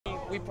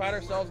we pride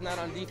ourselves in that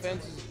on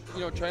defense, is,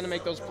 trying to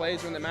make those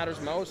plays when it matters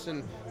most,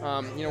 and,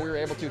 we were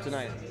able to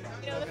tonight.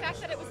 The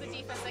fact that it was the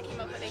defense that came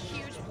up with a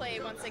huge play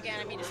once again,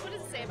 I mean, just what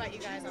does it say about you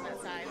guys on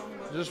that side?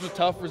 Just a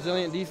tough,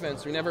 resilient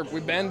defense. We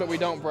bend, but we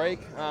don't break.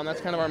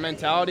 That's kind of our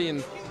mentality,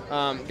 and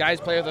guys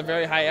play with a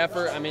very high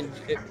effort. I mean,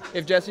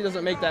 if Jesse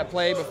doesn't make that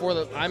play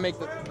before I make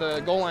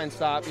the goal line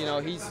stop,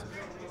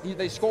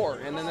 they score,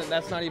 and then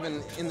that's not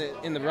even in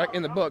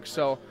the book.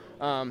 So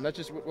that's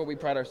just what we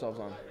pride ourselves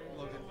on.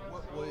 Logan,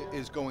 what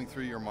is going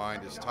through your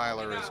mind as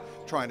Tyler is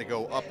trying to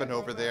go up and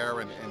over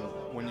there, and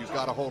when you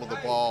got a hold of the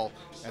ball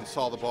and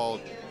saw the ball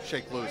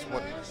shake loose,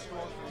 what?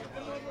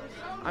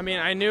 I mean,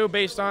 I knew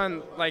based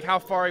on how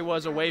far he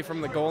was away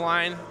from the goal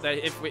line that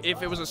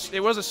if it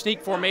was a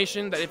sneak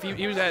formation, that if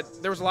he was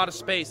there was a lot of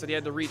space that he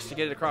had to reach to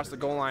get it across the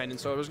goal line, and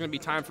so it was going to be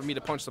time for me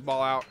to punch the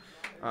ball out,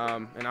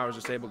 and I was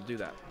just able to do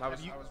that. I was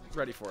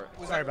ready for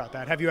it. Sorry about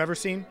that. Have you ever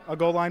seen a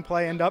goal line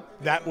play end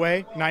up that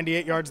way,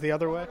 98 yards the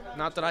other way?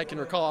 Not that I can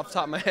recall off the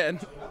top of my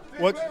head.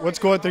 What's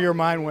going through your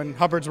mind when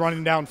Hubbard's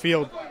running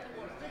downfield?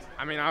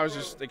 I mean, I was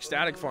just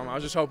ecstatic for him. I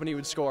was just hoping he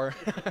would score.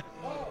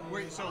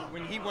 So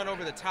when he went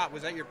over the top,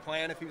 was that your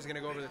plan if he was going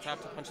to go over the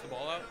top to punch the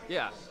ball out?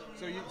 Yeah.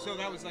 So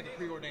that was like a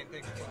preordained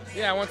thing?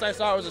 Yeah, once I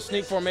saw it was a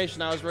sneak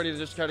formation, I was ready to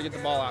just try to get the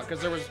ball out.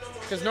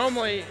 Because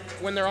normally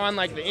when they're on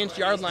the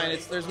inch-yard line,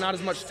 there's not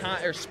as much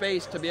time or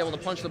space to be able to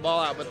punch the ball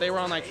out, but they were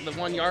on the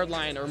 1 yard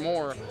line or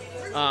more.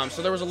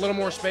 So there was a little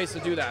more space to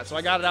do that. So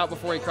I got it out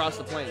before he crossed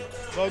the plane.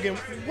 Logan,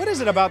 what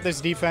is it about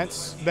this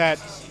defense that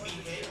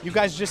you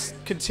guys just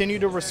continue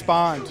to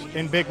respond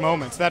in big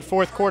moments? That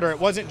fourth quarter, it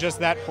wasn't just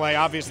that play.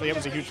 Obviously, it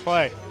was a huge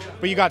play.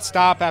 But you got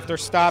stop after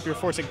stop. You're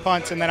forcing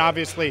punts, and then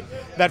obviously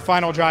that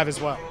final drive as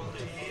well.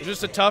 It's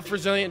just a tough,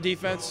 resilient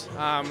defense.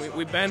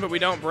 We bend, but we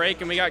don't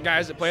break, and we got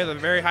guys that play with a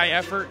very high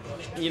effort.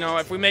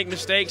 If we make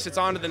mistakes, it's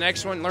on to the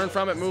next one, learn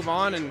from it, move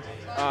on, and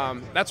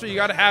that's what you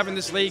got to have in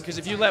this league, because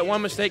if you let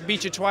one mistake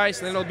beat you twice,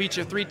 and then it'll beat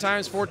you 3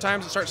 times, 4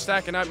 times, and start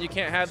stacking up, and you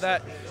can't have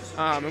that.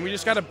 And we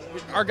just got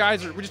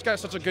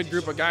such a good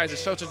group of guys.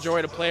 It's such a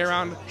joy to play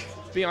around,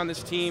 be on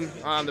this team.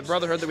 The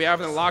brotherhood that we have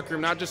in the locker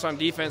room, not just on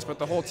defense, but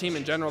the whole team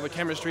in general. The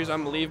chemistry is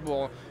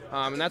unbelievable,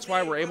 and that's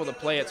why we're able to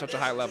play at such a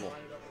high level.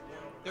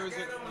 There was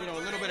a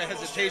little bit of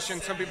hesitation.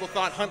 Some people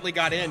thought Huntley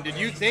got in. Did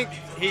you think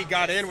he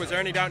got in? Was there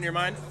any doubt in your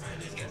mind?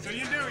 So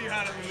you knew you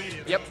had him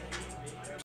immediately? Yep.